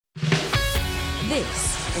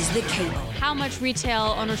This is The Cable. How much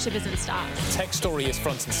retail ownership is in stocks? Tech story is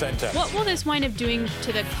front and centre. What will this wind up doing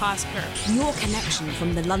to the cost curve? Your connection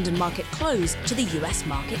from the London market close to the US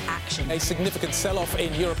market action. A significant sell-off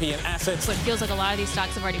in European assets. So it feels like a lot of these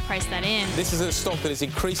stocks have already priced that in. This is a stock that is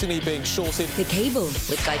increasingly being shorted. The Cable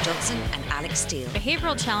with Guy Johnson and Alex Steele.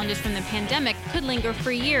 Behavioral challenges from the pandemic could linger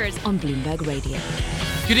for years on Bloomberg Radio.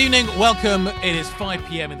 Good evening, welcome. It is 5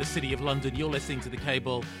 p.m. in the City of London. You're listening to The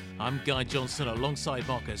Cable. I'm Guy Johnson alongside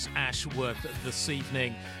Marcus Ashworth this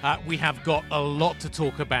evening. We have got a lot to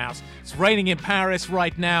talk about. It's raining in Paris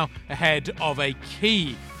right now ahead of a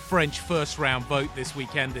key French first-round vote this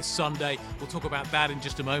weekend, this Sunday. We'll talk about that in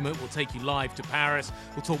just a moment. We'll take you live to Paris.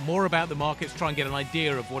 We'll talk more about the markets, try and get an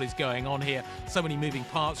idea of what is going on here. So many moving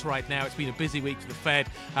parts right now. It's been a busy week for the Fed,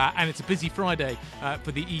 and it's a busy Friday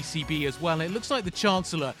for the ECB as well. And it looks like the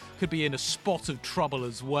Chancellor could be in a spot of trouble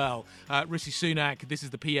as well. Rishi Sunak, this is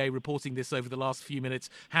the PA reporting this over the last few minutes,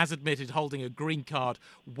 has admitted holding a green card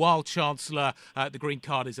while Chancellor. The green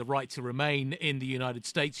card is a right to remain in the United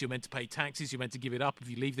States. You're meant to pay taxes. You're meant to give it up if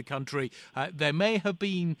you leave the country. There may have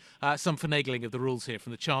been some finagling of the rules here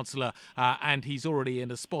from the Chancellor, and he's already in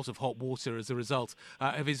a spot of hot water as a result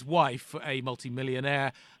of his wife, a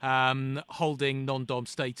multi-millionaire, holding non-dom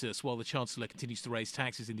status while the Chancellor continues to raise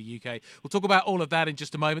taxes in the UK. We'll talk about all of that in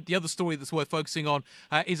just a moment. The other story that's worth focusing on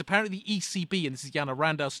is apparently the ECB, and this is Jana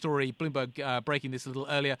Randau's story, Bloomberg breaking this a little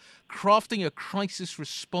earlier, crafting a crisis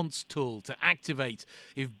response tool to activate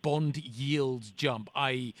if bond yields jump,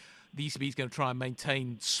 i.e., the ECB is going to try and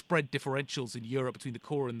maintain spread differentials in Europe between the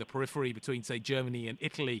core and the periphery, between, say, Germany and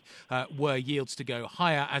Italy, were yields to go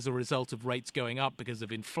higher as a result of rates going up because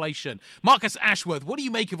of inflation. Marcus Ashworth, what do you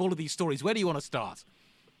make of all of these stories? Where do you want to start?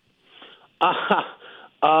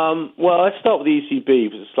 Well, let's start with the ECB,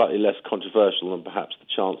 because it's slightly less controversial than perhaps the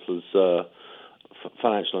Chancellor's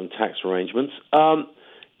financial and tax arrangements.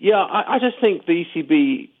 I just think the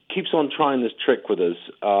ECB keeps on trying this trick with us.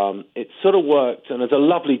 It sort of worked, and there's a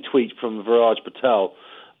lovely tweet from Viraj Patel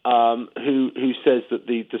who says that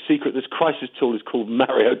the secret, this crisis tool is called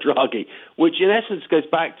Mario Draghi, which in essence goes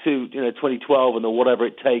back to 2012 and the whatever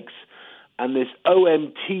it takes, and this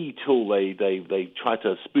OMT tool they try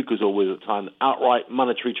to spook us all with at the time, outright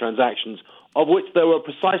monetary transactions, of which there were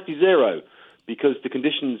precisely zero, because the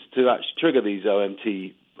conditions to actually trigger these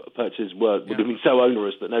OMT purchases would have been so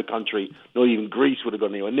onerous that no country, not even Greece, would have gone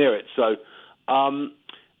anywhere near it. So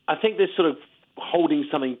I think this sort of holding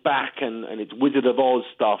something back and its Wizard of Oz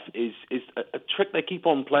stuff is a trick they keep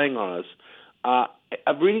on playing on us.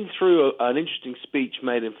 I'm reading through an interesting speech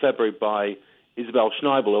made in February by Isabel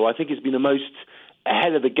Schneibel, who I think has been the most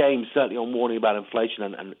ahead of the game, certainly on warning about inflation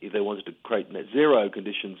and if they wanted to create net zero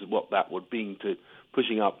conditions, what that would mean to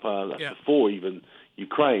pushing up before even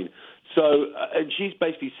Ukraine. So, and she's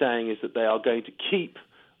basically saying is that they are going to keep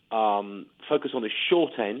focus on the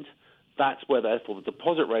short end. That's where, therefore, the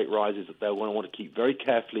deposit rate rises that they're going to want to keep very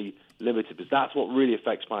carefully limited, because that's what really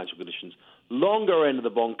affects financial conditions. Longer end of the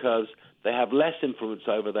bond curves, they have less influence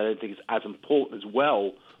over. They don't think it's as important as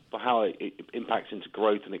well for how it impacts into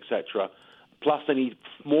growth and etc. Plus, they need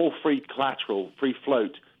more free collateral, free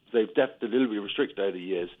float. They've deliberately restricted over the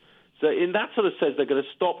years. So, in that sort of sense, they're going to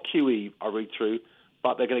stop QE, I read through,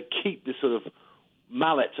 but they're going to keep this sort of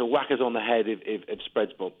mallet to whack us on the head if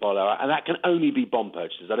spreads boil out. And that can only be bond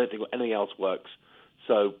purchases. I don't think anything else works.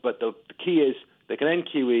 So, but the key is they can end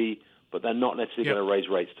QE, but they're not necessarily going to raise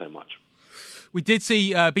rates so much. We did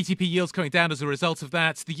see BTP yields coming down as a result of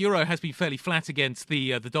that. The euro has been fairly flat against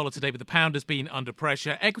the dollar today, but the pound has been under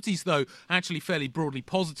pressure. Equities, though, actually fairly broadly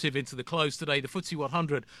positive into the close today. The FTSE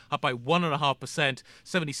 100 up by 1.5%,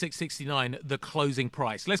 76.69 the closing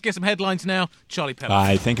price. Let's get some headlines now. Charlie Pepper.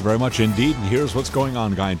 Hi, thank you very much indeed. And here's what's going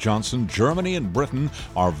on, Guy Johnson. Germany and Britain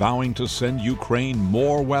are vowing to send Ukraine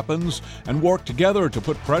more weapons and work together to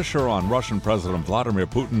put pressure on Russian President Vladimir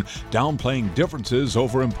Putin, downplaying differences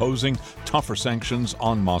over imposing tougher sanctions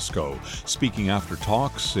on Moscow. Speaking after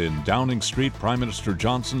talks in Downing Street, Prime Minister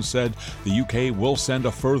Johnson said the UK will send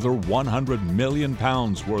a further £100 million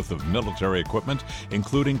worth of military equipment,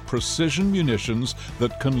 including precision munitions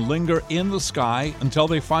that can linger in the sky until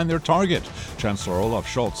they find their target. Chancellor Olaf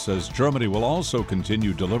Scholz says Germany will also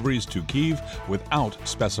continue deliveries to Kyiv without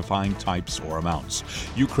specifying types or amounts.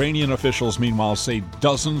 Ukrainian officials, meanwhile, say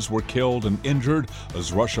dozens were killed and injured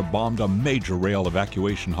as Russia bombed a major rail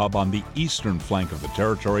evacuation hub on the eastern eastern flank of the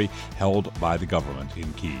territory held by the government in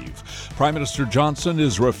Kyiv. Prime Minister Johnson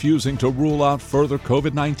is refusing to rule out further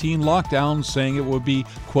COVID-19 lockdowns, saying it would be,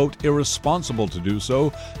 quote, irresponsible to do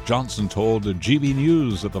so. Johnson told GB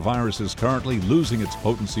News that the virus is currently losing its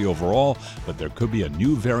potency overall, but there could be a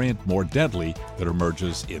new variant more deadly that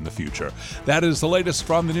emerges in the future. That is the latest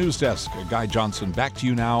from the news desk. Guy Johnson, back to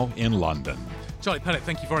you now in London. Charlie Pellet,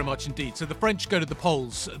 thank you very much indeed. So the French go to the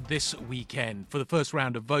polls this weekend for the first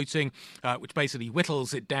round of voting, which basically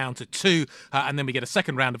whittles it down to two, and then we get a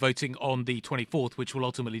second round of voting on the 24th, which will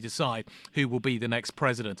ultimately decide who will be the next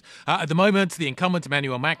president. At the moment, the incumbent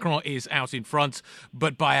Emmanuel Macron is out in front,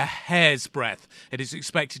 but by a hair's breadth. It is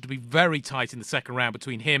expected to be very tight in the second round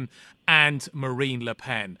between him and Marine Le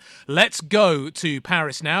Pen. Let's go to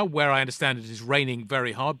Paris now, where I understand it is raining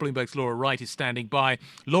very hard. Bloomberg's Laura Wright is standing by.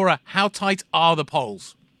 Laura, how tight are the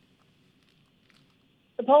polls?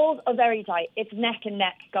 The polls are very tight. It's neck and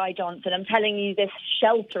neck, Guy Johnson. I'm telling you, this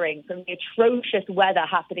sheltering from the atrocious weather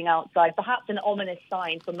happening outside, perhaps an ominous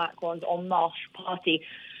sign for Macron's En Marche party.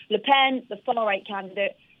 Le Pen, the far-right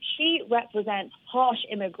candidate, she represents harsh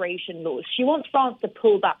immigration laws. She wants France to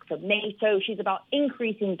pull back from NATO. She's about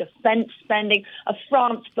increasing defence spending, a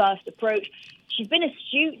France-first approach. She's been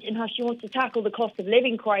astute in how she wants to tackle the cost of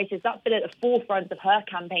living crisis. That's been at the forefront of her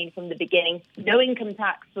campaign from the beginning. No income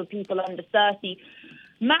tax for people under 30.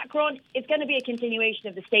 Macron, it's going to be a continuation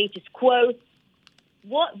of the status quo.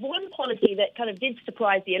 One policy that kind of did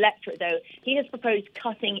surprise the electorate, though, he has proposed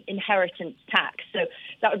cutting inheritance tax. So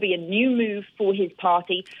that would be a new move for his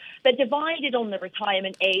party. They're divided on the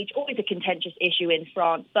retirement age, always a contentious issue in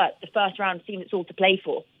France, but the first round seems it's all to play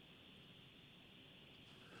for.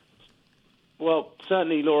 Well,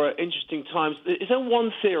 certainly, Laura, interesting times. Is there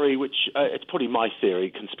one theory, which it's probably my theory,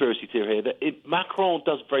 conspiracy theory here, that if Macron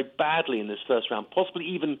does very badly in this first round, possibly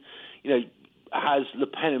even, has Le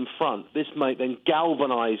Pen in front, this might then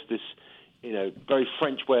galvanise this, very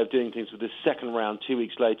French way of doing things with this second round 2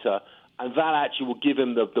 weeks later, and that actually will give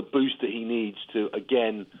him the boost that he needs to,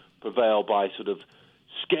 again, prevail by sort of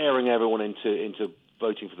scaring everyone into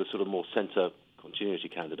voting for the sort of more centre continuity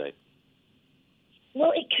candidate.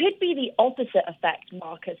 Well, it could be the opposite effect,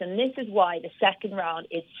 Marcus, and this is why the second round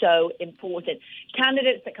is so important.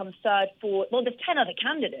 Candidates that come third, fourth, well, there's 10 other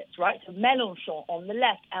candidates, right? So Mélenchon on the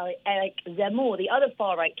left, Eric Zemmour, the other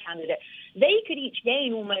far-right candidate, they could each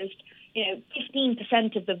gain almost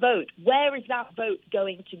 15% of the vote. Where is that vote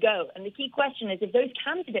going to go? And the key question is, if those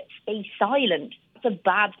candidates stay silent, that's a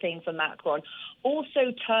bad thing for Macron.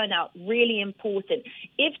 Also, turnout, really important.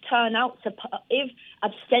 If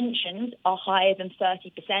abstentions are higher than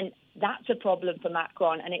 30%, that's a problem for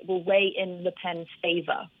Macron, and it will weigh in Le Pen's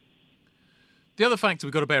favour. The other factor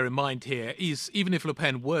we've got to bear in mind here is even if Le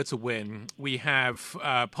Pen were to win, we have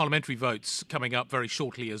parliamentary votes coming up very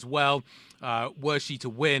shortly as well. Were she to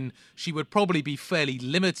win, she would probably be fairly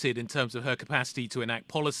limited in terms of her capacity to enact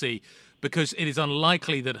policy, because it is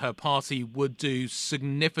unlikely that her party would do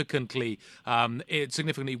significantly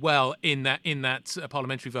well in that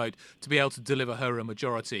parliamentary vote to be able to deliver her a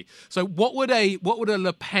majority. So what would a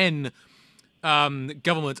Le Pen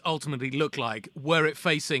government ultimately look like were it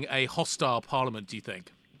facing a hostile parliament, do you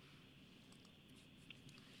think?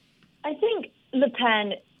 I think Le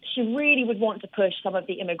Pen, she really would want to push some of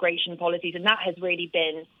the immigration policies, and that has really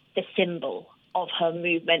been the symbol of her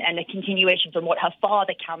movement and a continuation from what her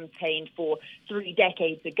father campaigned for 3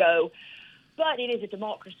 decades ago. But it is a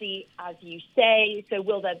democracy, as you say, so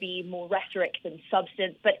will there be more rhetoric than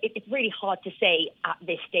substance? But it's really hard to say at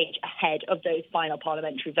this stage ahead of those final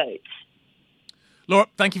parliamentary votes. Laura,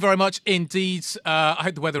 thank you very much indeed. I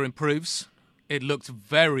hope the weather improves. It looked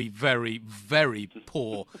very, very, very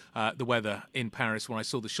poor, the weather in Paris, when I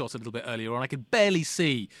saw the shot a little bit earlier on. I could barely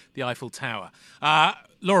see the Eiffel Tower.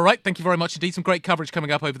 Laura Wright, thank you very much indeed. Some great coverage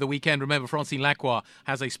coming up over the weekend. Remember, Francine Lacroix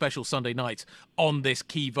has a special Sunday night on this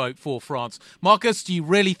key vote for France. Marcus, do you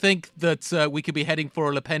really think that we could be heading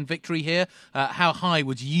for a Le Pen victory here? How high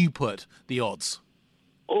would you put the odds?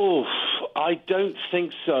 Oh, I don't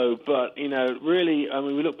think so. But, really,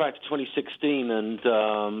 we look back to 2016 and,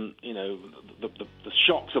 the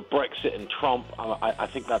shocks of Brexit and Trump. I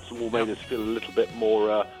think that's all made us feel a little bit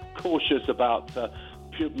more cautious about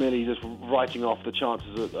merely just writing off the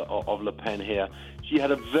chances of Le Pen here. She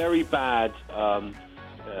had a very bad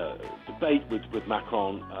debate with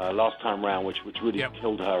Macron last time round, which really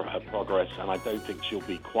killed her progress, and I don't think she'll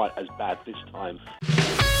be quite as bad this time.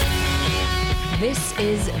 This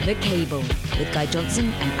is The Cable with Guy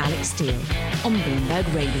Johnson and Alex Steele on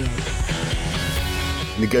Bloomberg Radio.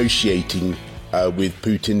 Negotiating with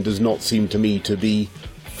Putin does not seem to me to be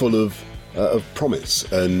full of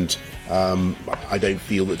promise, and I don't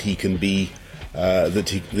feel that he can be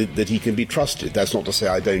that he can be trusted. That's not to say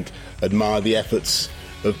I don't admire the efforts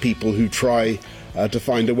of people who try to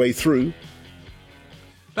find a way through.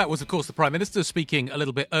 That was, of course, the Prime Minister speaking a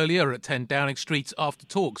little bit earlier at 10 Downing Street after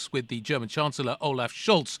talks with the German Chancellor Olaf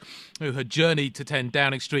Scholz, who had journeyed to 10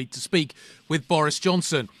 Downing Street to speak with Boris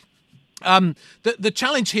Johnson. The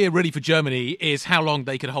challenge here really for Germany is how long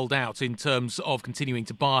they can hold out in terms of continuing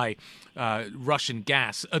to buy Russian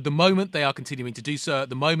gas. At the moment, they are continuing to do so. At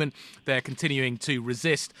the moment, they're continuing to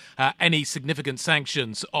resist any significant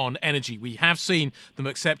sanctions on energy. We have seen them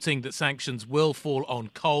accepting that sanctions will fall on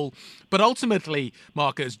coal. But ultimately,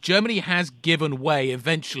 Marcus, Germany has given way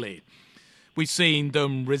eventually. We've seen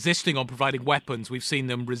them resisting on providing weapons. We've seen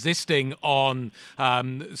them resisting on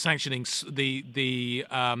sanctioning the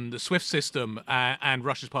SWIFT system and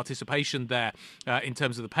Russia's participation there in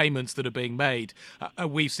terms of the payments that are being made.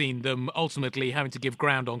 We've seen them ultimately having to give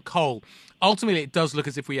ground on coal. Ultimately, it does look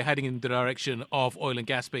as if we are heading in the direction of oil and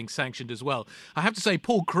gas being sanctioned as well. I have to say,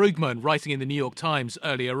 Paul Krugman, writing in the New York Times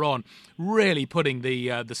earlier on, really putting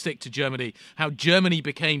the stick to Germany, how Germany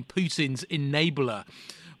became Putin's enabler.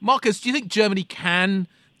 Marcus, do you think Germany can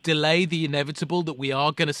delay the inevitable that we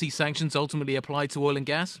are going to see sanctions ultimately applied to oil and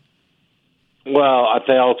gas? Well,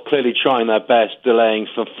 they are clearly trying their best, delaying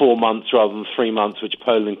for 4 months rather than 3 months, which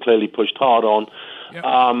Poland clearly pushed hard on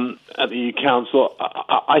at the EU Council.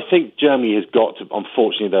 I think Germany has got to,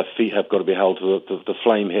 unfortunately, their feet have got to be held to the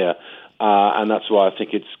flame here. And that's why I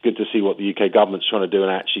think it's good to see what the UK government's trying to do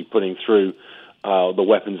and actually putting through the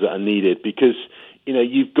weapons that are needed, because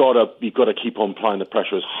you've got to keep on applying the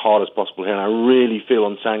pressure as hard as possible here. And I really feel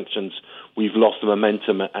on sanctions we've lost the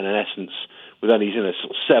momentum, and in essence, with only sort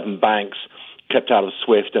of 7 banks kept out of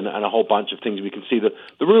SWIFT and a whole bunch of things, we can see that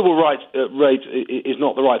the ruble rate is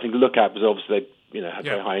not the right thing to look at, because obviously they have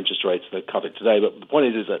very high interest rates. They cut it today, but the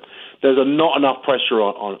point is that there's not enough pressure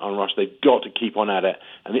on Russia. They've got to keep on at it,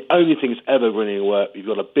 and the only thing that's ever going to work, you've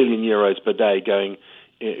got €1 billion per day going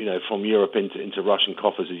from Europe into Russian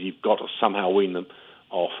coffers, is you've got to somehow wean them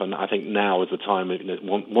off. And I think now is the time,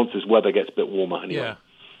 once this weather gets a bit warmer anyway.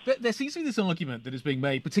 Yeah. There seems to be this argument that is being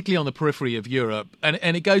made, particularly on the periphery of Europe, and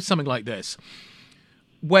it goes something like this.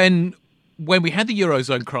 When we had the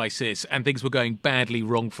Eurozone crisis and things were going badly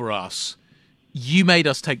wrong for us, you made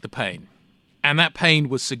us take the pain. And that pain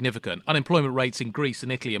was significant. Unemployment rates in Greece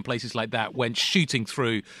and Italy and places like that went shooting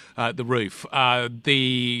through the roof.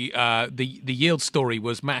 The yield story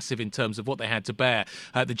was massive in terms of what they had to bear.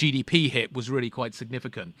 The GDP hit was really quite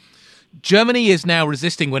significant. Germany is now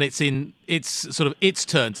resisting when it's in its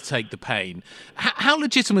turn to take the pain. How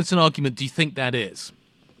legitimate an argument do you think that is?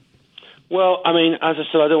 Well, I mean, as I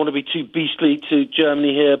said, I don't want to be too beastly to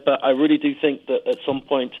Germany here, but I really do think that at some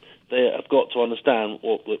point they have got to understand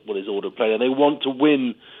what is order of play. And they want to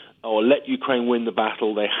win or let Ukraine win the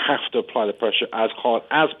battle. They have to apply the pressure as hard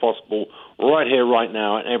as possible right here, right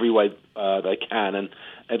now, in every way they can. And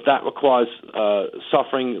if that requires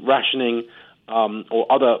suffering, rationing, or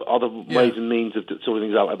other ways and means of sorting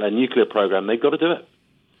things out, like their nuclear program, they've got to do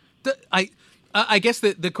it. I guess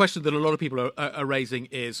the question that a lot of people are raising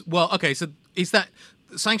is, well, okay, so is that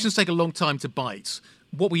sanctions take a long time to bite?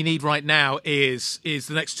 What we need right now is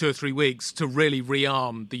the next 2 or 3 weeks to really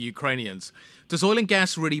rearm the Ukrainians. Does oil and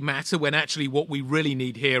gas really matter when actually what we really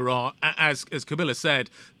need here are, as Kamila said,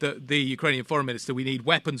 the Ukrainian foreign minister, we need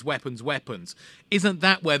weapons, weapons, weapons. Isn't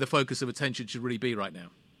that where the focus of attention should really be right now?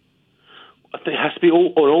 It has to be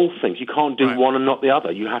all things. You can't do one and not the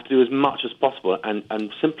other. You have to do as much as possible.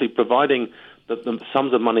 And simply providing the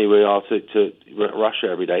sums of money we are to Russia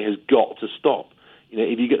every day has got to stop.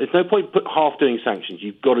 There's no point half doing sanctions.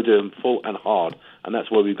 You've got to do them full and hard, and that's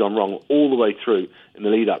where we've gone wrong all the way through in the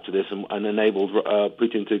lead up to this, and enabled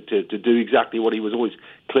Putin to do exactly what he was always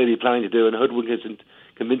clearly planning to do, and hoodwinked us and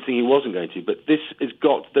convincing he wasn't going to. But this has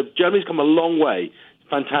Germany's come a long way,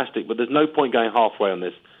 fantastic, but there's no point going halfway on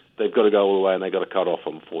this. They've got to go all the way, and they've got to cut off,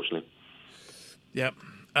 unfortunately. Yeah.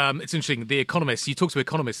 It's interesting. The economists, you talk to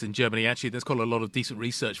economists in Germany, actually, there's quite a lot of decent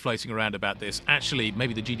research floating around about this. Actually,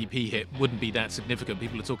 maybe the GDP hit wouldn't be that significant.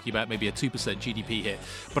 People are talking about maybe a 2% GDP hit.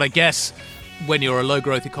 But I guess when you're a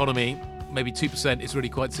low-growth economy, maybe 2% is really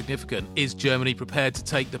quite significant. Is Germany prepared to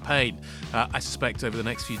take the pain? I suspect over the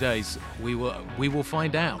next few days we will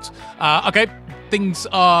find out. Okay, things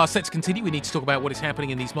are set to continue. We need to talk about what is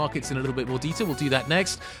happening in these markets in a little bit more detail. We'll do that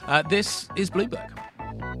next. This is Bloomberg.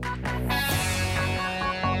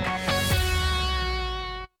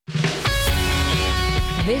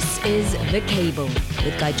 This is The Cable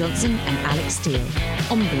with Guy Johnson and Alex Steele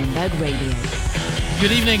on Bloomberg Radio.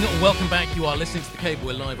 Good evening, welcome back. You are listening to The Cable.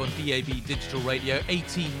 We're live on DAB Digital Radio,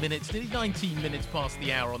 18 minutes, nearly 19 minutes past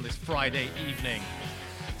the hour on this Friday evening.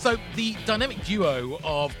 So the dynamic duo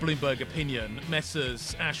of Bloomberg Opinion,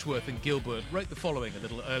 Messrs Ashworth and Gilbert, wrote the following a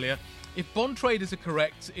little earlier. If bond traders are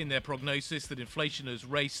correct in their prognosis that inflation has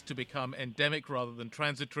raced to become endemic rather than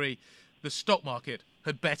transitory, the stock market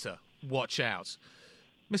had better watch out.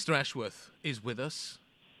 Mr. Ashworth is with us.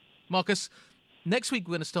 Marcus, next week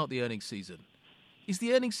we're going to start the earnings season. Is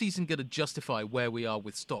the earnings season going to justify where we are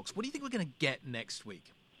with stocks? What do you think we're going to get next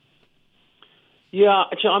week? Yeah,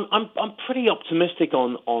 actually, I'm pretty optimistic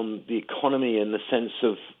on the economy in the sense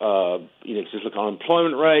of just look at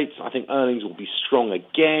unemployment rates. I think earnings will be strong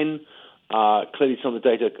again. Clearly, some of the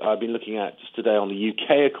data I've been looking at just today on the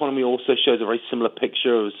UK economy also shows a very similar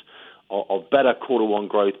picture of better quarter one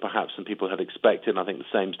growth, perhaps, than people had expected. And I think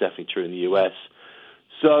the same is definitely true in the US.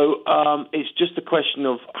 So it's just a question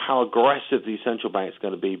of how aggressive the central bank is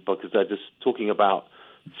going to be, because they're just talking about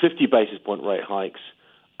 50 basis point rate hikes,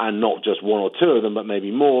 and not just one or two of them, but maybe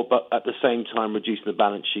more, but at the same time reducing the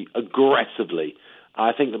balance sheet aggressively.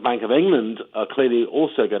 I think the Bank of England are clearly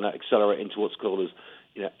also going to accelerate into what's called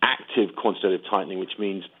as active quantitative tightening, which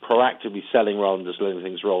means proactively selling rather than just letting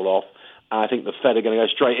things roll off. And I think the Fed are going to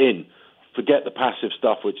go straight in. Forget the passive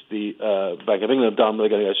stuff, which the Bank of England have done. They're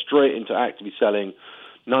going to go straight into actively selling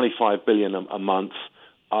 $95 billion a month,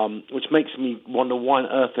 which makes me wonder why on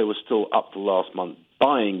earth they were still up till last month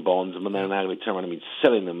buying bonds, and when they're now going to turn around and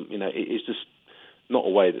selling them. It's just not a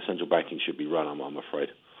way that central banking should be run, I'm afraid.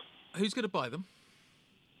 Who's going to buy them?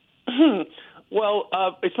 Well,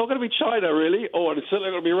 it's not going to be China, really, or it's certainly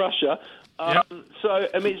going to be Russia. So,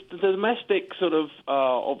 it's the domestic sort of,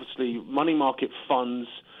 obviously, money market funds,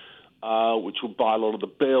 which will buy a lot of the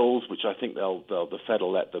bills, which I think the Fed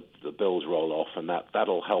will let the bills roll off, and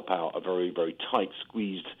that'll help out a very, very tight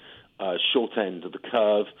squeezed short end of the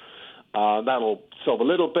curve. That'll solve a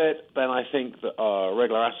little bit. Then I think that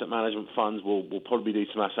regular asset management funds will probably do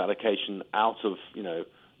some asset allocation out of, a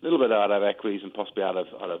little bit out of equities and possibly out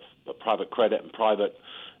of private credit and private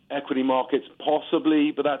equity markets,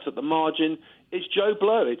 possibly, but that's at the margin. It's Joe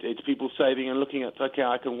Blow. It's people saving and looking at, okay,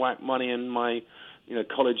 I can whack money in my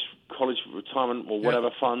college retirement or whatever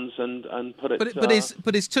funds and put it. But is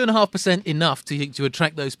 2.5% enough to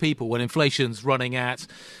attract those people when inflation's running at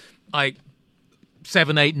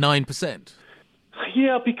 7, 8, 9%?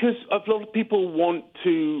 Yeah, because a lot of people want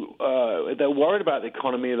to. They're worried about the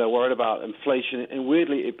economy. They're worried about inflation, and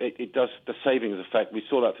weirdly, it does the savings effect. We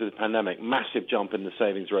saw that through the pandemic, massive jump in the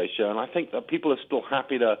savings ratio, and I think that people are still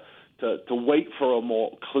happy to wait for a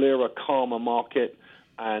more clearer, calmer market.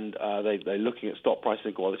 And they're looking at stock prices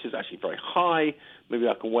and go, well, this is actually very high. Maybe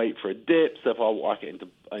I can wait for a dip, so if I whack it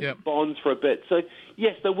into bonds for a bit. So,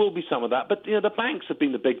 yes, there will be some of that. But, the banks have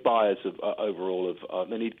been the big buyers of overall.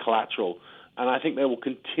 They need collateral, and I think they will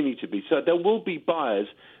continue to be. So there will be buyers,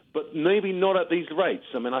 but maybe not at these rates.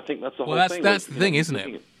 I think that's the whole thing. Well, that's the thing, isn't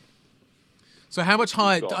it? So how much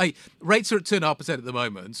higher? Rates are at 2.5% at the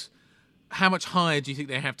moment. How much higher do you think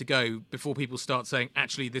they have to go before people start saying,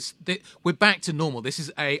 actually, we're back to normal? This is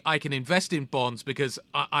I can invest in bonds because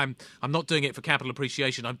I'm not doing it for capital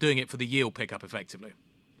appreciation. I'm doing it for the yield pickup, effectively.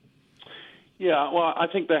 Yeah, well, I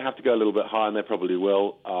think they have to go a little bit higher, and they probably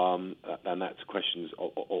will. And that's questions,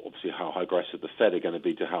 obviously, how aggressive the Fed are going to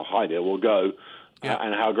be to how high they will go,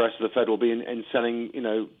 and how aggressive the Fed will be in selling,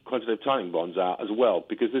 quantitative tightening bonds out as well,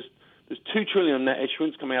 because there's $2 trillion net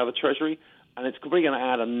issuance coming out of the Treasury. And it's probably going to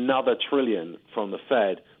add another $1 trillion from the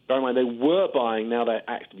Fed. Bear in mind, they were buying, now they're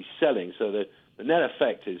actually selling. So the net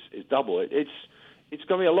effect is double. It's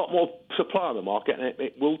going to be a lot more supply on the market, and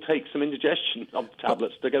it will take some indigestion of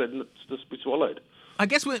tablets to get it to be swallowed. I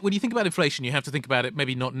guess when you think about inflation, you have to think about it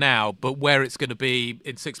maybe not now, but where it's going to be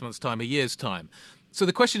in 6 months' time, a year's time. So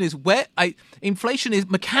the question is, inflation is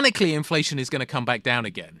going to come back down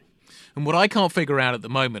again. And what I can't figure out at the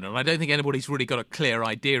moment, and I don't think anybody's really got a clear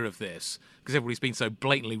idea of this, because everybody's been so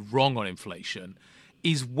blatantly wrong on inflation,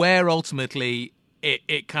 is where ultimately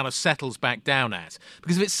it kind of settles back down at.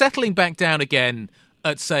 Because if it's settling back down again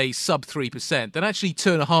at, say, sub 3%, then actually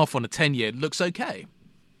 2.5% on a 10-year looks okay.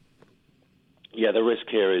 Yeah, the risk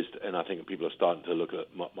here is, and I think people are starting to look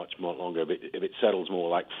at much more longer, if it settles more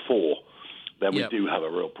like 4%, then we do have a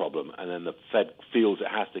real problem. And then the Fed feels it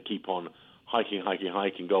has to keep on hiking.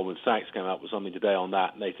 Goldman Sachs came out with something today on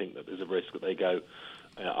that, and they think that there's a risk that they go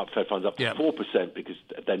Fed funds up to 4% because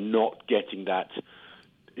they're not getting that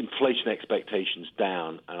inflation expectations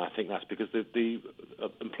down, and I think that's because the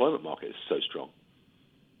employment market is so strong.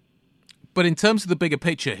 But in terms of the bigger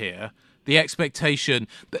picture here, the expectation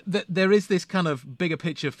that there is this kind of bigger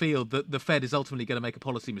picture feel that the Fed is ultimately going to make a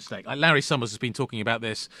policy mistake. Like Larry Summers has been talking about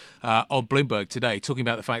this on Bloomberg today, talking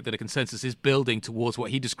about the fact that a consensus is building towards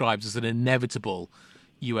what he describes as an inevitable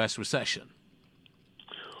U.S. recession.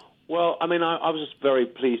 Well, I mean, I was just very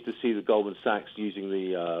pleased to see the Goldman Sachs using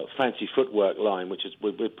the fancy footwork line, which is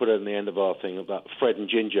we put it in the end of our thing about Fred and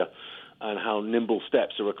Ginger, and how nimble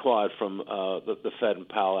steps are required from the Fed and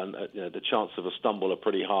Powell, and the chances of a stumble are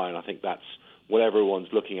pretty high, and I think that's what everyone's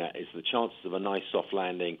looking at, is the chances of a nice soft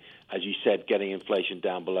landing, as you said, getting inflation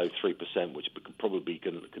down below 3%, which we probably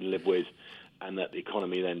can live with, and that the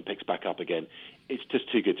economy then picks back up again. It's just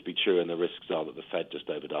too good to be true, and the risks are that the Fed just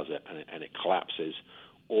overdoes it and it collapses,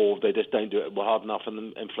 or they just don't do it hard enough and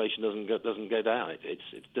the inflation doesn't go down. It's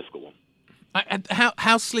a difficult one. And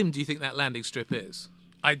how slim do you think that landing strip is?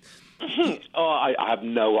 I have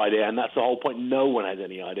no idea, and that's the whole point. No one has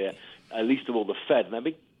any idea, at least of all the Fed, and they're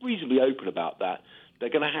being reasonably open about that. They're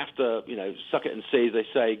going to have to, suck it and see, as they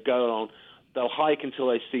say, go on. They'll hike until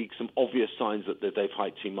they see some obvious signs that they've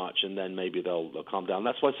hiked too much, and then maybe they'll calm down.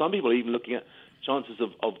 That's why some people are even looking at chances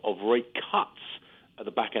of rate cuts at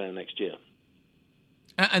the back end of next year.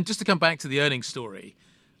 And just to come back to the earnings story,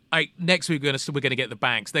 next week we're going to get the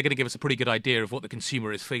banks. They're going to give us a pretty good idea of what the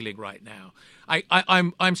consumer is feeling right now.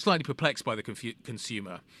 I'm slightly perplexed by the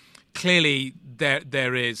consumer. Clearly,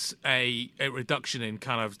 there is a reduction in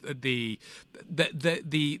kind of the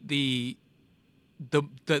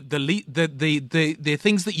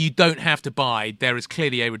things that you don't have to buy. There is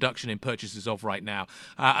clearly a reduction in purchases of right now.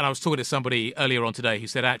 And I was talking to somebody earlier on today who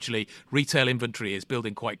said actually retail inventory is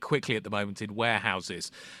building quite quickly at the moment in warehouses.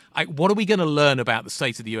 What are we going to learn about the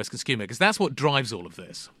state of the US consumer? Because that's what drives all of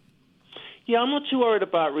this. Yeah, I'm not too worried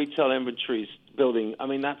about retail inventories building. I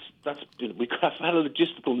mean, we've had a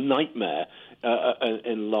logistical nightmare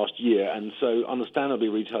in last year, and so understandably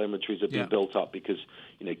retail inventories have been built up because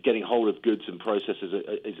getting hold of goods and processes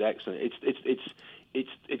is excellent.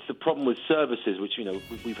 It's the problem with services, which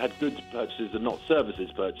we've had goods purchases and not services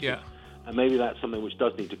purchases. Yeah. And maybe that's something which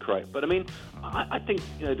does need to correct. But I mean, I think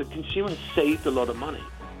the consumer has saved a lot of money.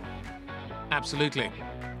 Absolutely.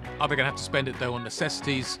 Are they going to have to spend it, though, on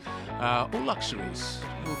necessities or luxuries?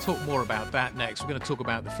 We'll talk more about that next. We're going to talk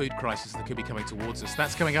about the food crisis that could be coming towards us.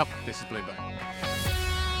 That's coming up. This is Bloomberg.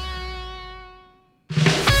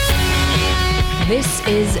 This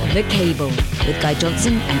is The Cable with Guy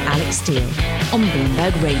Johnson and Alex Steele on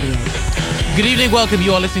Bloomberg Radio. Good evening, welcome.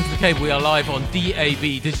 You are listening to The Cable. We are live on DAB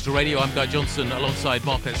Digital Radio. I'm Guy Johnson alongside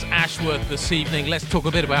Marcus Ashworth this evening. Let's talk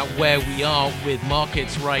a bit about where we are with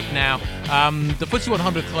markets right now. The FTSE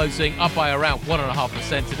 100 closing up by around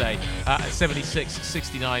 1.5% today at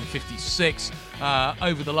 76.69.56.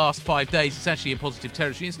 Over the last 5 days, it's actually in positive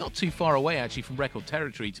territory. It's not too far away, actually, from record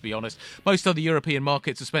territory, to be honest. Most other European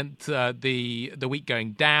markets have spent the week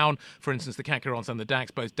going down. For instance, the CAC 40 and the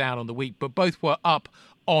DAX both down on the week, but both were up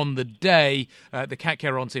on the day. The CAC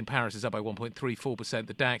 40 in Paris is up by 1.34%.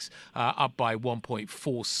 The DAX up by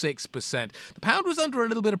 1.46%. The pound was under a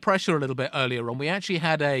little bit of pressure a little bit earlier on. We actually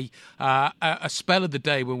had a spell of the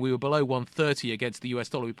day when we were below 130 against the US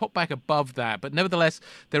dollar. We popped back above that, but nevertheless,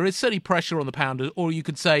 there is certainly pressure on the pound, or you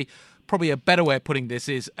could say, probably a better way of putting this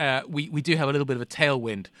is we do have a little bit of a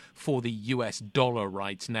tailwind for the US dollar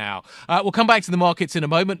right now. We'll come back to the markets in a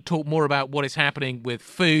moment, talk more about what is happening with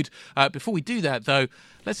food. Before we do that, though,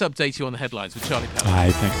 let's update you on the headlines with Charlie Pelley.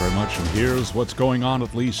 Hi, thank you very much. And here's what's going on.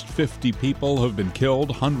 At least 50 people have been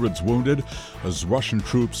killed, hundreds wounded, as Russian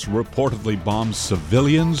troops reportedly bomb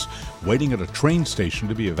civilians waiting at a train station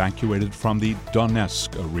to be evacuated from the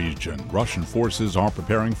Donetsk region. Russian forces are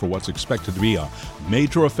preparing for what's expected to be a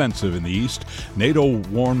major offensive in the east. NATO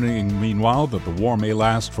warning, meanwhile, that the war may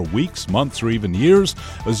last for weeks, months, or even years,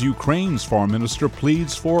 as Ukraine's foreign minister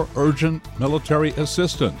pleads for urgent military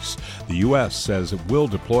assistance. The U.S. says it will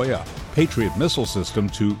deploy a Patriot missile system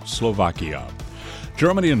to Slovakia.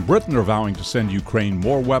 Germany and Britain are vowing to send Ukraine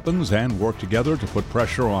more weapons and work together to put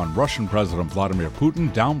pressure on Russian President Vladimir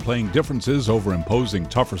Putin, downplaying differences over imposing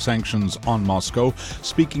tougher sanctions on Moscow.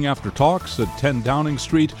 Speaking after talks at 10 Downing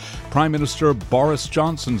Street, Prime Minister Boris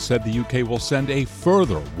Johnson said the UK will send a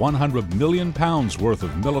further £100 million worth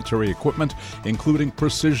of military equipment, including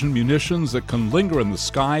precision munitions that can linger in the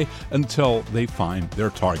sky until they find their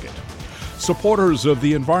target. Supporters of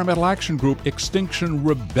the environmental action group Extinction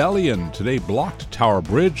Rebellion today blocked Tower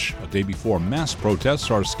Bridge. A day before mass protests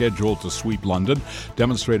are scheduled to sweep London,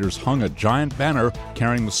 demonstrators hung a giant banner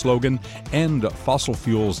carrying the slogan, "End Fossil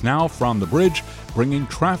Fuels Now," from the bridge, bringing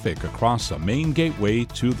traffic across a main gateway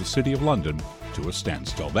to the City of London to a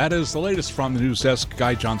standstill. That is the latest from the news desk.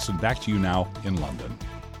 Guy Johnson, back to you now in London.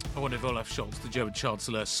 I wonder if Olaf Scholz, the German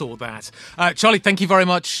Chancellor, saw that. Charlie, thank you very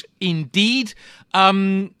much indeed.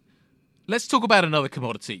 Let's talk about another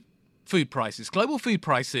commodity, food prices. Global food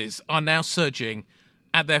prices are now surging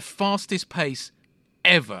at their fastest pace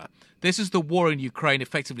ever. This is the war in Ukraine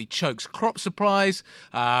effectively chokes crop supplies.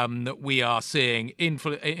 We are seeing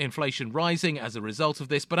inflation rising as a result of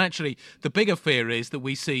this. But actually, the bigger fear is that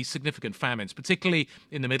we see significant famines, particularly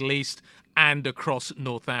in the Middle East and across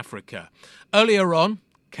North Africa. Earlier on,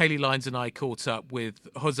 Kayleigh Lyons and I caught up with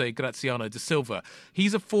Jose Graziano da Silva.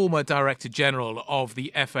 He's a former Director General of the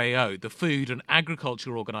FAO, the Food and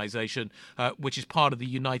Agriculture Organization, which is part of the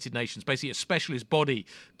United Nations, basically a specialist body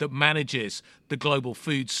that manages the global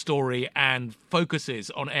food story and focuses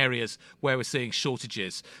on areas where we're seeing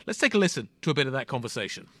shortages. Let's take a listen to a bit of that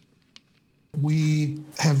conversation. We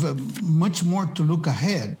have much more to look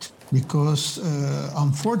ahead because,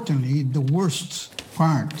 unfortunately, the worst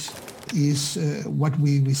part is what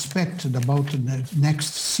we expected about the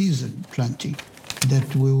next season planting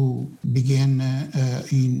that will begin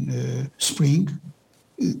in spring.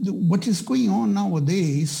 What is going on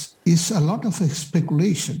nowadays is a lot of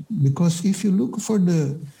speculation, because if you look for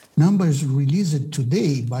the numbers released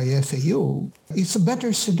today by FAO, it's a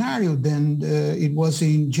better scenario than it was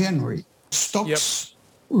in January. Stocks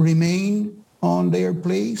remain on their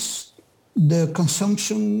place. The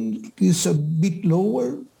consumption is a bit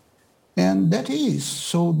lower. And that is,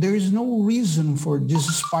 so there is no reason for this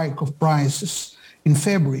spike of prices in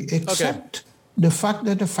February, except the fact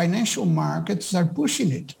that the financial markets are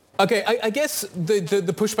pushing it. Okay, I guess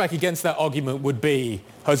the pushback against that argument would be,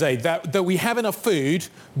 Jose, that we have enough food,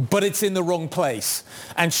 but it's in the wrong place.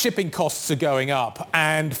 And shipping costs are going up,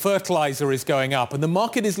 and fertilizer is going up, and the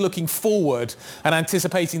market is looking forward and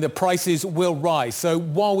anticipating that prices will rise. So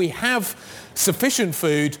while we have sufficient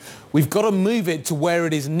food, we've got to move it to where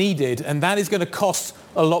it is needed, and that is going to cost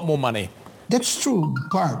a lot more money. That's true,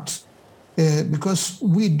 part, because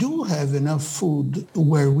we do have enough food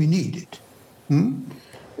where we need it.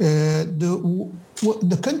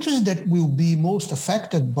 The countries that will be most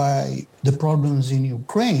affected by the problems in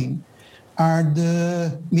Ukraine are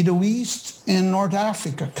the Middle East and North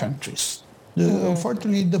Africa countries.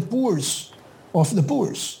 Unfortunately, the poorest of the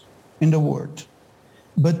poorest in the world.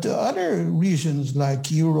 But other regions like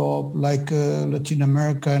Europe, like Latin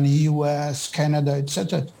America and US, Canada,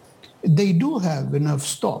 etc., they do have enough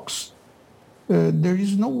stocks. There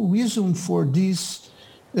is no reason for this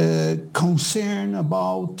concern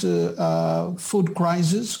about food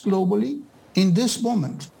crisis globally in this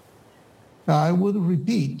moment. I would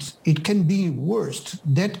repeat, it can be worse.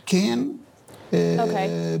 That can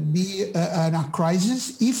be a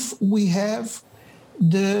crisis if we have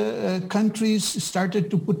the countries started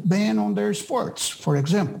to put ban on their sports, for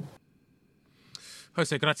example.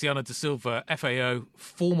 Jose Graziano da Silva, FAO,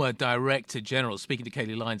 former Director General, speaking to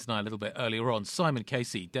Kayleigh Lyons and I a little bit earlier on. Simon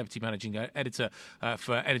Casey, Deputy Managing Editor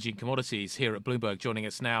for Energy Commodities here at Bloomberg, joining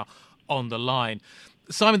us now on the line.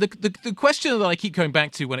 Simon, the question that I keep going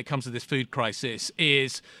back to when it comes to this food crisis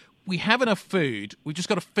is, we have enough food, we've just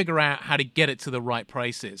got to figure out how to get it to the right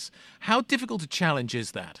prices. How difficult a challenge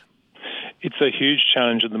is that? It's a huge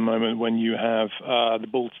challenge at the moment when you have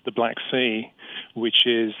the Black Sea, which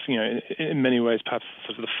is, in many ways perhaps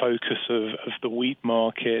sort of the focus of the wheat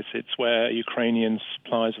market. It's where Ukrainian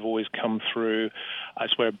supplies have always come through.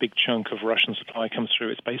 It's where a big chunk of Russian supply comes through.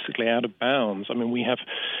 It's basically out of bounds. I mean, we've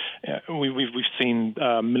seen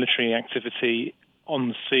military activity on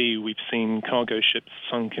the sea. We've seen cargo ships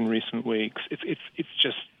sunk in recent weeks. It's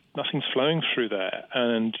just nothing's flowing through there.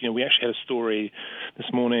 And, we actually had a story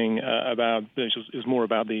this morning about, it was more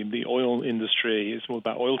about the oil industry, it's more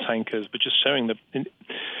about oil tankers, but just showing that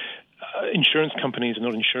insurance companies are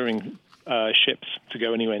not insuring ships to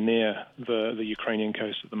go anywhere near the Ukrainian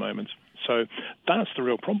coast at the moment. So that's the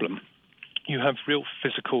real problem. You have real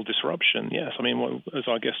physical disruption. Yes, I mean, as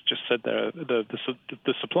our guest just said there,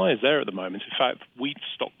 the supply is there at the moment. In fact, wheat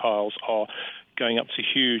stockpiles are going up to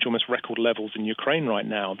huge, almost record levels in Ukraine right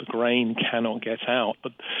now. The grain cannot get out.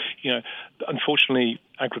 But, unfortunately,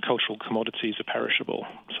 agricultural commodities are perishable.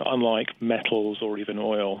 So unlike metals or even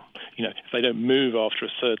oil, if they don't move after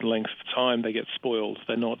a certain length of time, they get spoiled.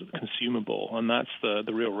 They're not consumable. And that's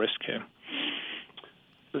the real risk here.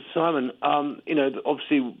 But Simon,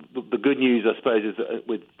 obviously the good news, I suppose, is that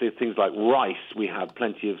with things like rice, we have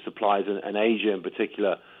plenty of supplies, and Asia in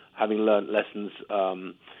particular, having learned lessons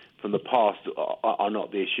from the past, are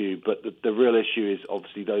not the issue. But the real issue is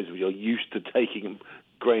obviously those who are used to taking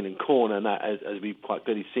grain and corn, and that, as we've quite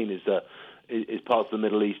clearly seen, is parts of the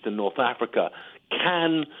Middle East and North Africa.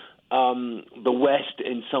 Can the West,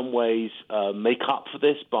 in some ways, make up for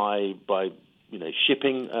this by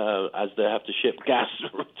shipping, as they have to ship gas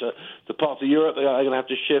to parts of Europe? They're going to have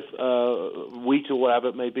to ship wheat or whatever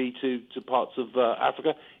it may be to parts of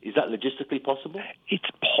Africa. Is that logistically possible? It's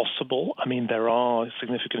possible. I mean, there are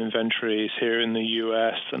significant inventories here in the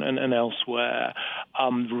US and elsewhere.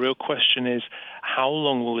 The real question is, how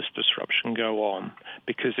long will this disruption go on?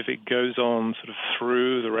 Because if it goes on sort of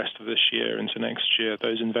through the rest of this year into next year,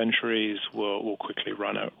 those inventories will quickly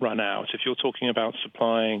run out. If you're talking about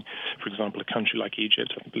supplying, for example, a country like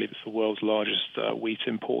Egypt, I believe it's the world's largest wheat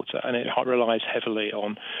importer, and it relies heavily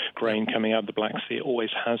on grain coming out of the Black Sea. It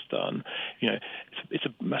always has done.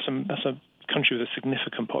 That's a country with a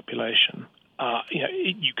significant population.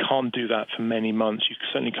 You can't do that for many months. You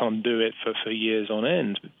certainly can't do it for years on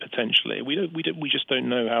end, potentially. We just don't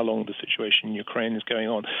know how long the situation in Ukraine is going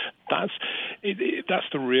on. That's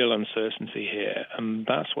the real uncertainty here, and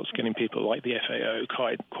that's what's getting people like the FAO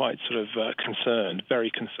quite sort of concerned,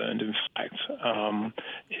 very concerned. In fact,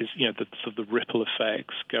 is the ripple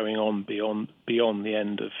effects going on beyond the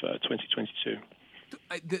end of 2022.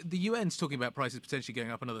 The UN's talking about prices potentially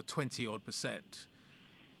going up another 20-odd%.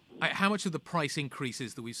 How much of the price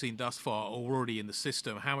increases that we've seen thus far are already in the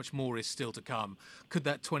system? How much more is still to come? Could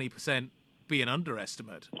that 20% be an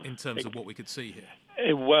underestimate in terms of what we could see here?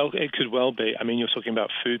 It could well be. I mean, you're talking about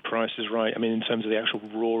food prices, right? I mean, in terms of the actual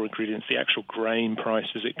raw ingredients, the actual grain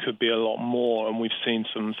prices, it could be a lot more. And we've seen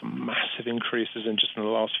some massive increases in the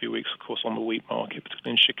last few weeks, of course, on the wheat market,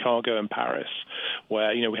 particularly in Chicago and Paris,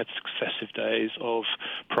 where, we had successive days of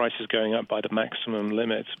prices going up by the maximum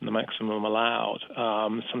limit, the maximum allowed,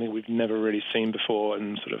 something we've never really seen before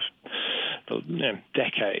in sort of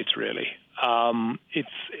decades, really. The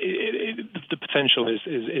potential is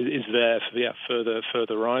there for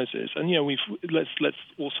further rises, and let's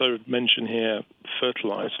also mention here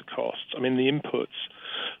fertilizer costs. I mean, the inputs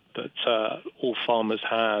that all farmers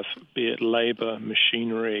have, be it labor,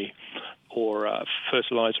 machinery, or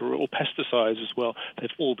fertilizer or pesticides as well, they've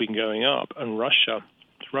all been going up. And Russia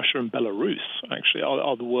and Belarus actually are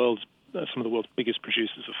some of the world's biggest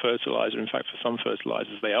producers of fertilizer. In fact, for some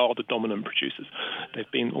fertilizers, they are the dominant producers.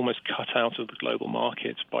 They've been almost cut out of the global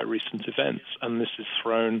market by recent events, and this has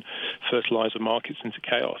thrown fertilizer markets into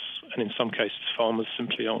chaos. And in some cases, farmers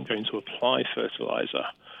simply aren't going to apply fertilizer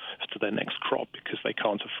to their next crop because they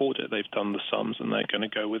can't afford it. They've done the sums and they're going to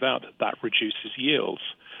go without. That reduces yields.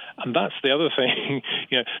 And that's the other thing,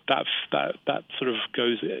 that sort of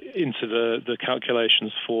goes into the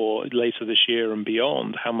calculations for later this year and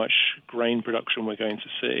beyond, how much grain production we're going to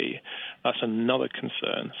see. That's another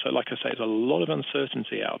concern. So like I say, there's a lot of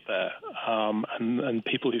uncertainty out there, and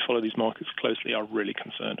people who follow these markets closely are really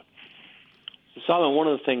concerned. Simon, one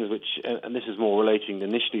of the things which, and this is more relating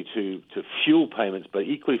initially to fuel payments, but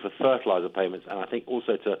equally for fertilizer payments, and I think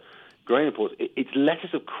also to grain imports, it's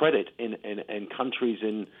letters of credit in countries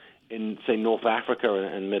in say North Africa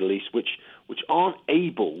and Middle East, which aren't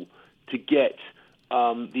able to get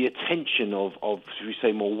the attention of should we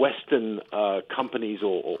say more Western companies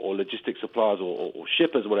or logistics suppliers or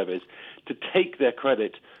shippers, whatever it is, to take their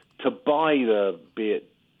credit to buy be it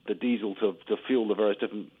the diesel to fuel the various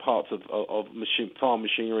different parts of farm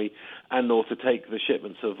machinery, and or to take the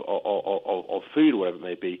shipments of food, whatever it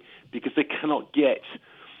may be, because they cannot get.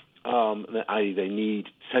 They need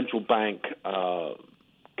central bank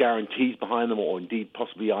guarantees behind them, or indeed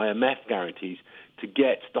possibly IMF guarantees to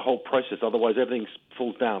get the whole process. Otherwise, everything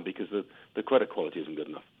falls down because the credit quality isn't good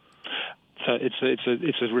enough. So it's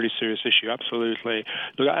a really serious issue, absolutely.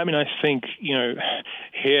 Look, I mean, I think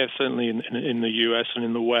here certainly in the US and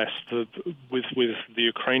in the West, with the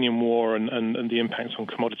Ukrainian war and the impact on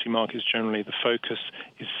commodity markets generally, the focus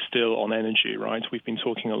is still on energy, right? We've been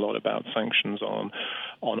talking a lot about sanctions on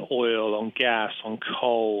oil, on gas, on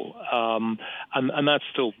coal, and that's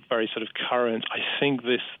still very sort of current. I think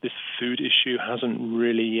this food issue hasn't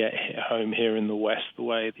really yet hit home here in the West the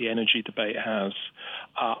way the energy debate has.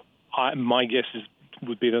 My guess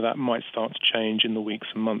would be that might start to change in the weeks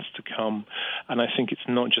and months to come. And I think it's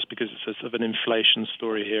not just because it's sort of an inflation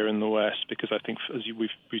story here in the West, because I think, as we've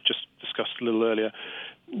just discussed a little earlier,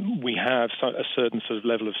 we have a certain sort of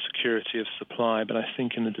level of security of supply, but I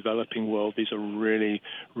think in the developing world, these are really,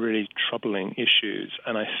 really troubling issues,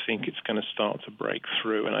 and I think it's going to start to break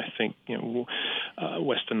through, and I think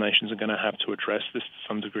Western nations are going to have to address this to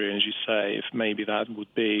some degree, and as you say, if maybe that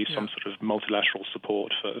would be some sort of multilateral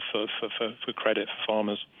support for credit for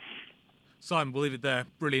farmers. Simon, we'll leave it there.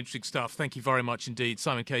 Really interesting stuff. Thank you very much indeed.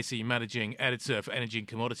 Simon Casey, Managing Editor for Energy and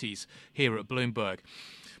Commodities here at Bloomberg.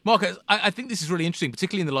 Mark, I think this is really interesting,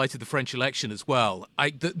 particularly in the light of the French election as well.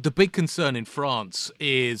 The big concern in France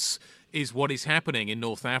is what is happening in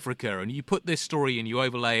North Africa, and you put this story and you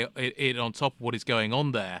overlay it on top of what is going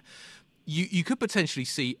on there. You could potentially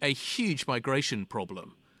see a huge migration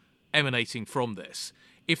problem emanating from this.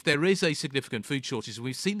 If there is a significant food shortage, and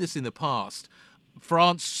we've seen this in the past,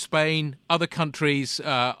 France, Spain, other countries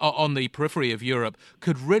on the periphery of Europe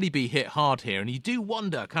could really be hit hard here. And you do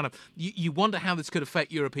wonder, you wonder how this could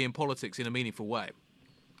affect European politics in a meaningful way.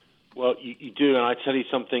 Well, you do, and I tell you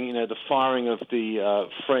something, the firing of the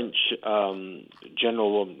French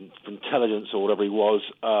general of intelligence or whatever he was,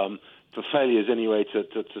 for failures anyway to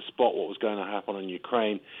spot what was going to happen in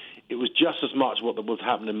Ukraine, it was just as much what was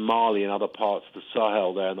happening in Mali and other parts of the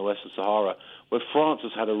Sahel there in the Western Sahara, where France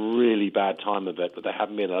has had a really bad time of it, but they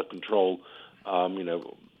haven't been able to control,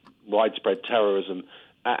 widespread terrorism.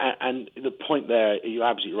 And the point there, you're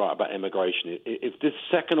absolutely right about immigration. If this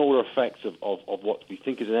second-order effects of what we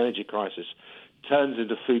think is an energy crisis turns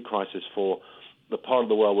into food crisis for the part of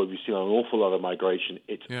the world where we see an awful lot of migration,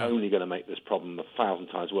 it's only going to make this problem 1,000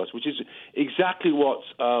 times worse, which is exactly what,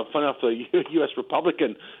 funny enough, the U.S.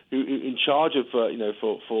 Republican who in charge of, for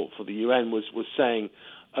the UN was saying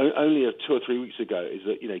only 2 or 3 weeks ago, is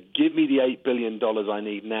that, give me the $8 billion I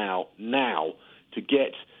need now to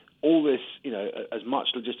get all this, as much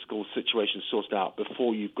logistical situation sorted out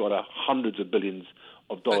before you've got hundreds of billions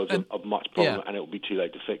of dollars of much problem, and it will be too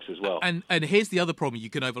late to fix as well. And here's the other problem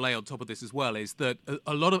you can overlay on top of this as well, is that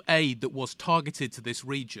a lot of aid that was targeted to this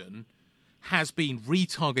region has been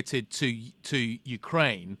retargeted to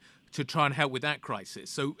Ukraine to try and help with that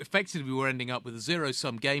crisis. So effectively we're ending up with a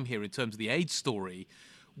zero-sum game here in terms of the aid story,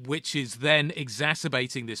 which is then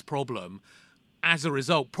exacerbating this problem. As a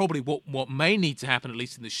result, probably what may need to happen, at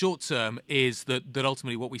least in the short term, is that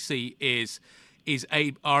ultimately what we see is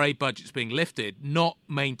our aid budgets being lifted, not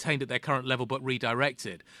maintained at their current level, but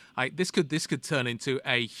redirected. This could turn into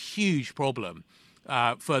a huge problem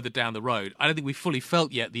further down the road. I don't think we fully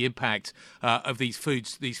felt yet the impact of these food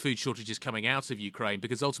shortages coming out of Ukraine,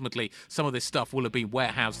 because ultimately some of this stuff will have been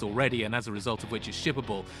warehoused already, and as a result of which is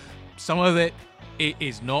shippable. Some of it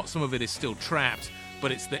is not. Some of it is still trapped.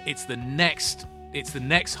 But it's the next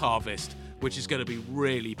harvest which is going to be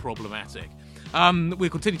really problematic. We'll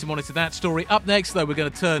continue to monitor that story. Up next, though, we're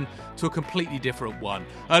going to turn to a completely different one.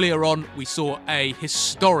 Earlier on, we saw a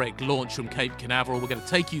historic launch from Cape Canaveral. We're going to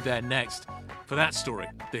take you there next. For that story,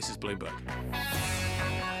 this is Bloomberg.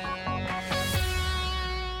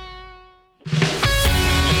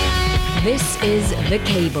 This is The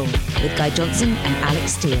Cable with Guy Johnson and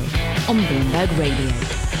Alex Steele on Bloomberg Radio.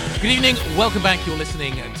 Good evening, welcome back. You're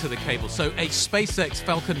listening to The Cable. So a SpaceX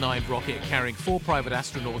Falcon 9 rocket carrying 4 private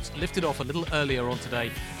astronauts lifted off a little earlier on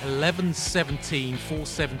today,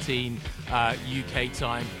 4:17 UK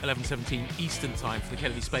time, 11:17 Eastern time for the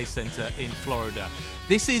Kennedy Space Center in Florida.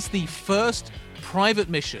 This is the first private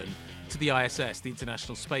mission to the ISS, the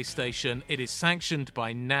International Space Station. It is sanctioned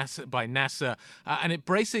by NASA, and it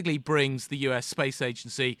basically brings the US Space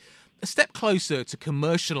Agency a step closer to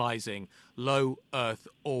commercializing low Earth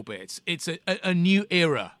orbits. It's a new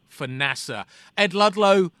era for NASA. Ed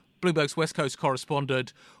Ludlow, Bloomberg's West Coast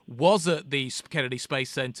correspondent, was at the Kennedy Space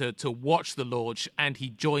Center to watch the launch, and he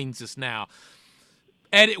joins us now.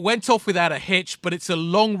 Ed, it went off without a hitch, but it's a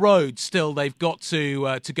long road still they've got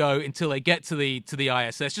to go until they get to the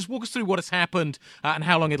ISS. Just walk us through what has happened and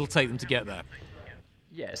how long it'll take them to get there.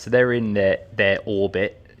 Yeah, so they're in their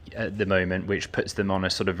orbit at the moment, which puts them on a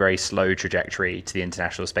sort of very slow trajectory to the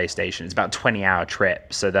International Space Station. It's about a 20-hour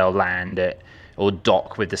trip, so they'll land at or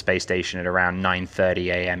dock with the space station at around 9:30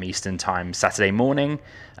 a.m. Eastern time Saturday morning.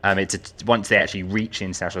 Once they actually reach the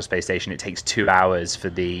International Space Station, it takes 2 hours for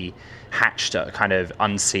the hatch to kind of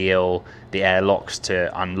unseal, the airlocks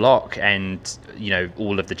to unlock, and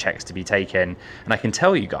all of the checks to be taken. And I can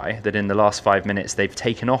tell you, Guy, that in the last 5 minutes they've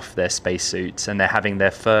taken off their spacesuits and they're having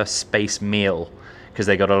their first space meal because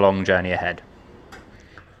they got a long journey ahead.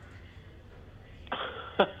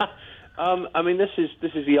 I mean, this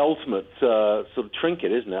is the ultimate sort of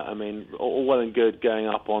trinket, isn't it? I mean, all well and good going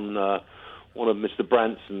up on one of Mr.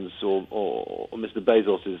 Branson's or Mr.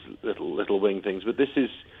 Bezos's little wing things, but this is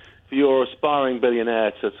for your aspiring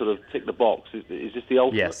billionaire to sort of tick the box. Is this the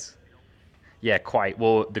ultimate? Yes. Yeah, quite.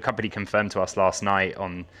 Well, the company confirmed to us last night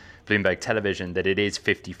on Bloomberg Television that it is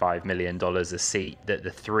 $55 million a seat that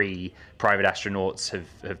the 3 private astronauts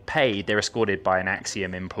have paid. They're escorted by an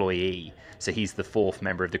Axiom employee. So he's the 4th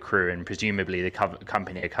member of the crew, and presumably the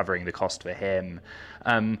company are covering the cost for him.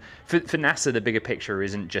 For NASA, the bigger picture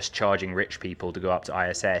isn't just charging rich people to go up to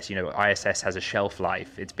ISS. ISS has a shelf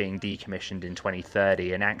life. It's being decommissioned in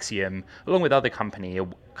 2030, and Axiom, along with other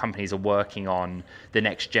companies, are working on the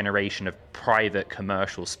next generation of private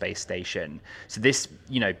commercial space station. So this,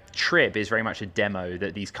 trip is very much a demo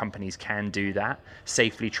that these companies can do that,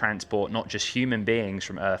 safely transport not just human beings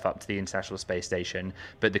from Earth up to the International Space Station,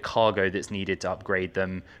 but the cargo that's needed to upgrade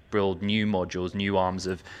them, build new modules, new arms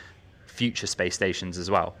of future space stations as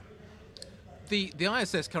well. the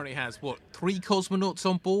ISS currently has, 3 cosmonauts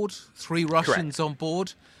on board, 3 Russians on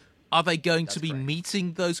board. Are they going to be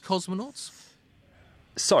meeting those cosmonauts?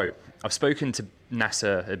 So, I've spoken to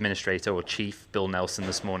NASA Administrator or Chief Bill Nelson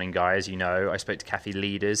this morning, Guy, as you know. I spoke to Kathy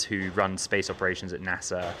Leaders, who runs space operations at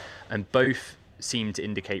NASA, and both seem to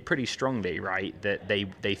indicate pretty strongly, right, that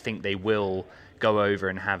they think they will go over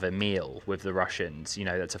and have a meal with the Russians. You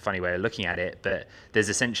know, that's a funny way of looking at it, but there's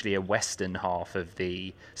essentially a western half of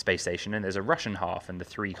the space station and there's a Russian half, and the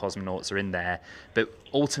 3 cosmonauts are in there. But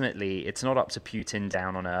ultimately, it's not up to Putin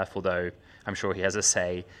down on Earth, although I'm sure he has a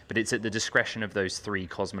say, but it's at the discretion of those 3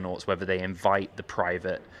 cosmonauts whether they invite the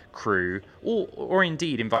private crew or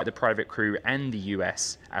indeed invite the private crew and the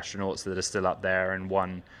US astronauts that are still up there, and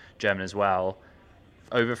 1 German as well,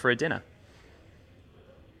 over for a dinner.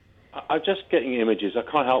 I'm just getting images. I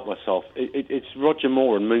can't help myself. It's Roger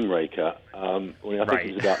Moore and Moonraker, when I think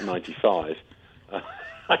he was about 95.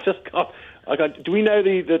 I just can't. Do we know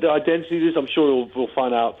the identity of this? I'm sure we'll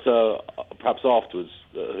find out perhaps afterwards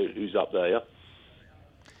who's up there, yeah?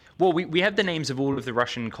 Well, we have the names of all of the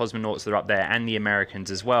Russian cosmonauts that are up there and the Americans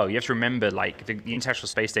as well. You have to remember, like, the International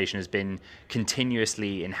Space Station has been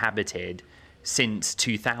continuously inhabited since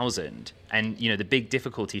 2000. And, you know, the big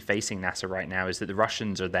difficulty facing NASA right now is that the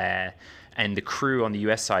Russians are there and the crew on the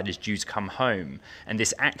US side is due to come home. And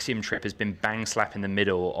this Axiom trip has been bang slap in the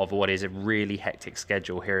middle of what is a really hectic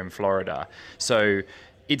schedule here in Florida. So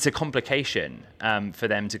it's a complication for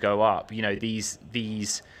them to go up. You know,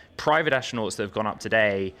 these private astronauts that have gone up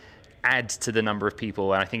today add to the number of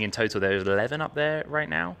people, and I think in total there's 11 up there right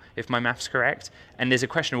now, if my math's correct. And there's a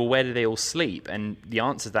question, well, where do they all sleep? And the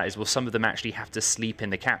answer to that is, well, some of them actually have to sleep in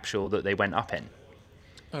the capsule that they went up in.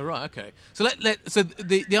 Oh, right, okay. So so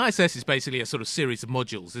the ISS is basically a sort of series of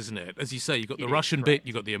modules, isn't it? As you say, you've got the Russian bit,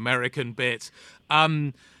 you've got the American bit,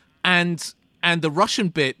 and the Russian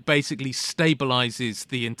bit basically stabilizes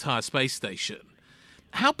the entire space station.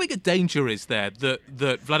 How big a danger is there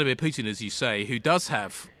that Vladimir Putin, as you say, who does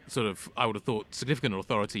have sort of, I would have thought, significant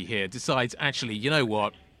authority here, decides, actually, you know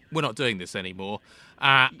what, we're not doing this anymore,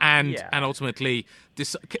 and ultimately,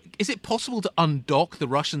 is it possible to undock the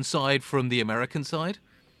Russian side from the American side?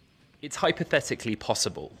 It's hypothetically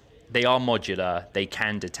possible. They are modular, they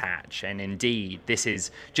can detach, and indeed, this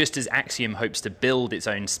is just as Axiom hopes to build its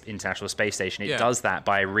own International Space Station, it does that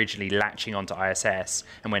by originally latching onto ISS,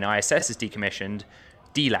 and when ISS is decommissioned,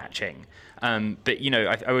 delatching. But, you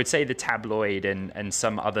know, I would say the tabloid and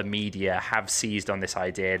some other media have seized on this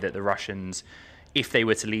idea that the Russians, if they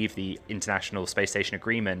were to leave the International Space Station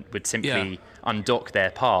agreement, would simply undock their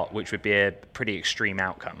part, which would be a pretty extreme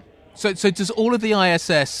outcome. So does all of the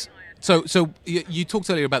ISS... So you talked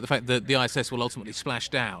earlier about the fact that the ISS will ultimately splash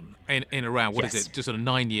down in around, what is it, just sort of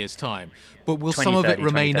 9 years' time. But will some of it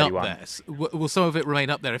remain up there? Will some of it remain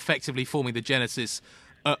up there, effectively forming the genesis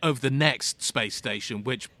of the next space station,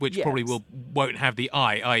 which probably won't have the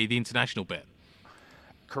i.e. the international bit?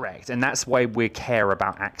 Correct, and that's why we care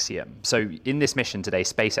about Axiom. So in this mission today,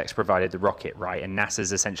 SpaceX provided the rocket, right, and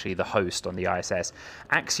NASA's essentially the host on the ISS.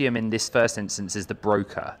 Axiom in this first instance is the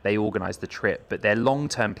broker. They organized the trip, but their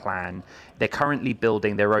long-term plan, they're currently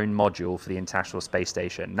building their own module for the International Space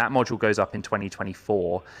Station. That module goes up in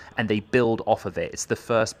 2024, and they build off of it. It's the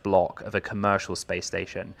first block of a commercial space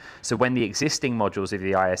station. So when the existing modules of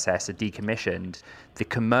the ISS are decommissioned, the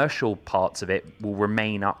commercial parts of it will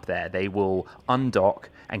remain up there. They will undock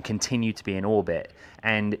and continue to be in orbit.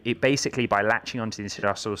 And it basically, by latching onto the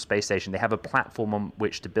International Space Station, they have a platform on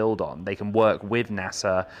which to build on. They can work with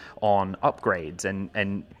NASA on upgrades and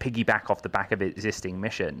piggyback off the back of existing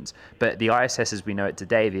missions. But the ISS, as we know it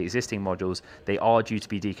today, the existing modules, they are due to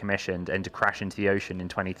be decommissioned and to crash into the ocean in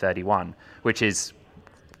 2031, which is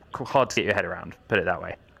hard to get your head around, put it that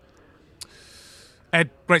way. Ed,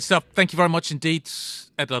 great stuff. Thank you very much indeed.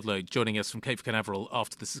 Ed Ludlow joining us from Cape Canaveral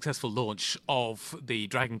after the successful launch of the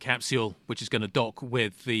Dragon capsule, which is going to dock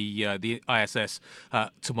with the ISS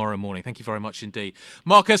tomorrow morning. Thank you very much indeed.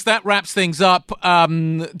 Marcus, that wraps things up.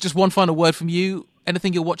 Just one final word from you.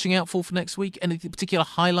 Anything you're watching out for next week? Any particular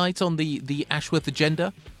highlight on the Ashworth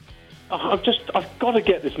agenda? I've got to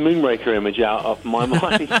get this Moonraker image out of my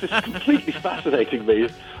mind. It's just completely fascinating me.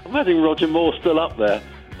 I'm having Roger Moore still up there.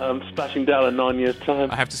 Splashing down in 9 years' time.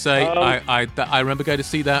 I have to say, I remember going to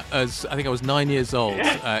see that as I think I was 9 years old.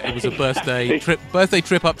 It was a birthday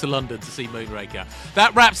trip up to London to see Moonraker.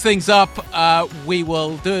 That wraps things up. We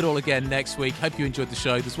will do it all again next week. Hope you enjoyed the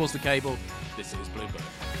show. This was The Cable. This is Bloomberg.